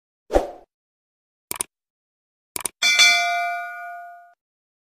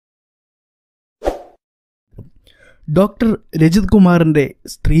Doctor Rajith കുമാറിൻ്റെ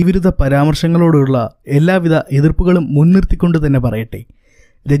സ്ത്രീവിരുദ്ധ പരാമർശങ്ങളോടുള്ള എല്ലാവിധ എതിർപ്പുകളും മുൻനിർത്തിക്കൊണ്ട് തന്നെ പറയട്ടെ,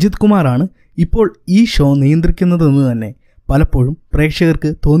 രജിത് കുമാറാണ് ഇപ്പോൾ ഈ ഷോ നിയന്ത്രിക്കുന്നതെന്ന് തന്നെ പലപ്പോഴും പ്രേക്ഷകർക്ക്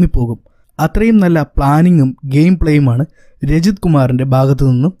തോന്നിപ്പോകും. അത്രയും നല്ല പ്ലാനിങ്ങും ഗെയിം പ്ലേയുമാണ് രജിത് കുമാറിൻ്റെ ഭാഗത്തു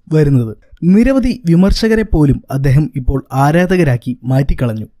നിന്നും വരുന്നത്. നിരവധി വിമർശകരെ പോലും അദ്ദേഹം ഇപ്പോൾ ആരാധകരാക്കി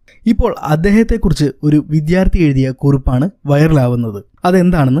മാറ്റിക്കളഞ്ഞു. ഇപ്പോൾ അദ്ദേഹത്തെക്കുറിച്ച് ഒരു വിദ്യാർത്ഥി എഴുതിയ കുറിപ്പാണ് വൈറലാവുന്നത്.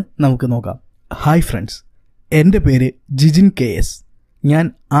 അതെന്താണെന്ന് നമുക്ക് നോക്കാം. ഹായ് ഫ്രണ്ട്സ്, എൻ്റെ പേര് ജിജിൻ KS. ഞാൻ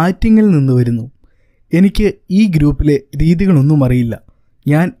ആറ്റിങ്ങിൽ നിന്ന് വരുന്നു. എനിക്ക് ഈ ഗ്രൂപ്പിലെ രീതികളൊന്നും അറിയില്ല.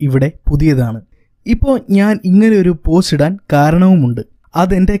 ഞാൻ ഇവിടെ പുതിയതാണ്. ഇപ്പോൾ ഞാൻ ഇങ്ങനെ ഒരു പോസ്റ്റ് ഇടാൻ കാരണവുമുണ്ട്.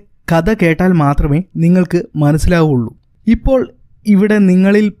 അതെൻ്റെ കഥ കേട്ടാൽ മാത്രമേ നിങ്ങൾക്ക് മനസ്സിലാവുള്ളൂ. ഇപ്പോൾ ഇവിടെ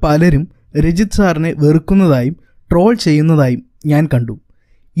നിങ്ങളിൽ പലരും രജിത് സാറിനെ വെറുക്കുന്നതായും ട്രോൾ ചെയ്യുന്നതായും ഞാൻ കണ്ടു.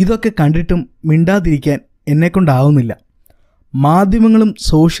 ഇതൊക്കെ കണ്ടിട്ടും മിണ്ടാതിരിക്കാൻ എന്നെക്കൊണ്ടാവുന്നില്ല. മാധ്യമങ്ങളും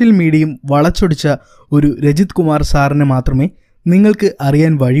സോഷ്യൽ മീഡിയയും വളച്ചൊടിച്ച ഒരു രജിത് കുമാർ സാറിനെ മാത്രമേ നിങ്ങൾക്ക്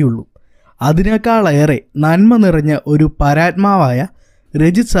അറിയാൻ വഴിയുള്ളൂ. അതിനേക്കാളേറെ നന്മ നിറഞ്ഞ ഒരു പരാത്മാവായ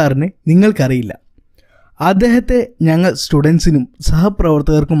രജിത് സാറിനെ നിങ്ങൾക്കറിയില്ല. അദ്ദേഹത്തെ ഞങ്ങൾ സ്റ്റുഡൻസിനും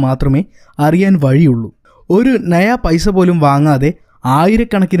സഹപ്രവർത്തകർക്കും മാത്രമേ അറിയാൻ വഴിയുള്ളൂ. ഒരു നയാ പൈസ പോലും വാങ്ങാതെ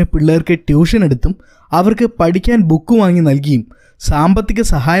ആയിരക്കണക്കിന് പിള്ളേർക്ക് ട്യൂഷൻ എടുത്തും അവർക്ക് പഠിക്കാൻ ബുക്ക് വാങ്ങി നൽകിയും സാമ്പത്തിക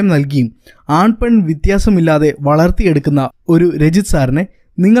സഹായം നൽകിയും ആൺപെൺ വ്യത്യാസമില്ലാതെ വളർത്തിയെടുക്കുന്ന ഒരു രജിത് സാറിനെ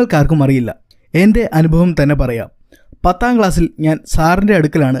നിങ്ങൾക്കാർക്കും അറിയില്ല. എൻ്റെ അനുഭവം തന്നെ പറയാം. 10ാം ക്ലാസ്സിൽ ഞാൻ സാറിൻ്റെ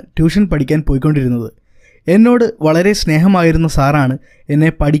അടുക്കലാണ് ട്യൂഷൻ പഠിക്കാൻ പോയിക്കൊണ്ടിരുന്നത്. എന്നോട് വളരെ സ്നേഹമായിരുന്ന സാറാണ് എന്നെ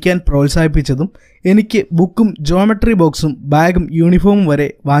പഠിക്കാൻ പ്രോത്സാഹിപ്പിച്ചതും എനിക്ക് ബുക്കും ജോമെട്രി ബോക്സും ബാഗും യൂണിഫോമും വരെ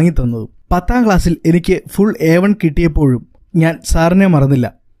വാങ്ങിത്തന്നതും. 10ാം ക്ലാസ്സിൽ എനിക്ക് ഫുൾ A1 കിട്ടിയപ്പോഴും ഞാൻ സാറിനെ മറന്നില്ല.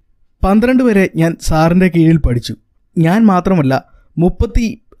 12 വരെ ഞാൻ സാറിൻ്റെ കീഴിൽ പഠിച്ചു. ഞാൻ മാത്രമല്ല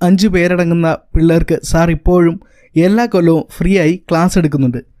 35 പേരടങ്ങുന്ന പിള്ളേർക്ക് സാർ ഇപ്പോഴും എല്ലാ കൊല്ലവും ഫ്രീ ആയി ക്ലാസ്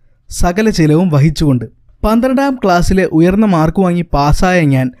എടുക്കുന്നുണ്ട്, സകല ചിലവും വഹിച്ചുകൊണ്ട്. 12ാം ക്ലാസ്സിലെ ഉയർന്ന മാർക്ക് വാങ്ങി പാസ്സായ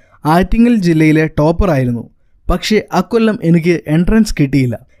ഞാൻ ആറ്റിങ്ങൽ ജില്ലയിലെ ടോപ്പറായിരുന്നു. പക്ഷേ അക്കൊല്ലം എനിക്ക് എൻട്രൻസ്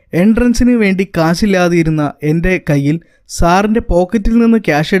കിട്ടിയില്ല. എൻട്രൻസിന് വേണ്ടി കാശില്ലാതിരുന്ന എൻ്റെ കയ്യിൽ സാറിൻ്റെ പോക്കറ്റിൽ നിന്ന്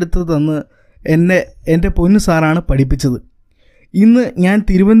ക്യാഷ് എടുത്ത് തന്ന് എൻ്റെ പൊന്നു സാറാണ് പഠിപ്പിച്ചത്. ഇന്ന് ഞാൻ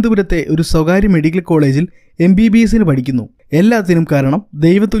തിരുവനന്തപുരത്തെ ഒരു സ്വകാര്യ മെഡിക്കൽ കോളേജിൽ MBBSന് പഠിക്കുന്നു. എല്ലാത്തിനും കാരണം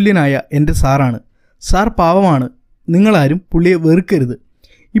ദൈവതുല്യനായ എൻ്റെ സാറാണ്. സാർ പാവമാണ്. നിങ്ങളാരും പുള്ളിയെ വെറുക്കരുത്.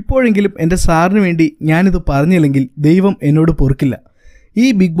 ഇപ്പോഴെങ്കിലും എൻ്റെ സാറിന് വേണ്ടി ഞാനിത് പറഞ്ഞില്ലെങ്കിൽ ദൈവം എന്നോട് പൊറുക്കില്ല. ഈ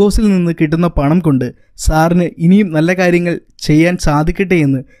ബിഗ് ബോസിൽ നിന്ന് കിട്ടുന്ന പണം കൊണ്ട് സാറിന് ഇനിയും നല്ല കാര്യങ്ങൾ ചെയ്യാൻ സാധിക്കട്ടെ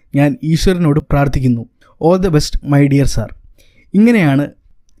എന്ന് ഞാൻ ഈശ്വരനോട് പ്രാർത്ഥിക്കുന്നു. All the best my dear sir. ഇങ്ങനെയാണ്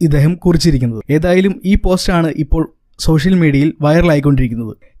ഇദ്ദേഹം കുറിച്ചിരിക്കുന്നത്. ഏതായാലും ഈ പോസ്റ്റാണ് ഇപ്പോൾ സോഷ്യൽ മീഡിയയിൽ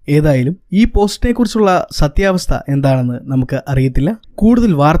വൈറലായിക്കൊണ്ടിരിക്കുന്നത്. ഏതായാലും ഈ പോസ്റ്റിനെ കുറിച്ചുള്ള സത്യാവസ്ഥ എന്താണെന്ന് നമുക്ക് അറിയത്തില്ല.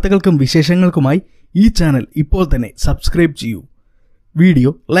 കൂടുതൽ വാർത്തകൾക്കും വിശേഷങ്ങൾക്കുമായി ഈ ചാനൽ ഇപ്പോൾ തന്നെ സബ്സ്ക്രൈബ് ചെയ്യൂ. വീഡിയോ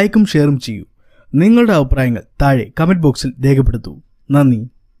ലൈക്കും ഷെയറും ചെയ്യൂ. നിങ്ങളുടെ അഭിപ്രായങ്ങൾ താഴെ കമൻറ്റ് ബോക്സിൽ രേഖപ്പെടുത്തൂ. നന്ദി.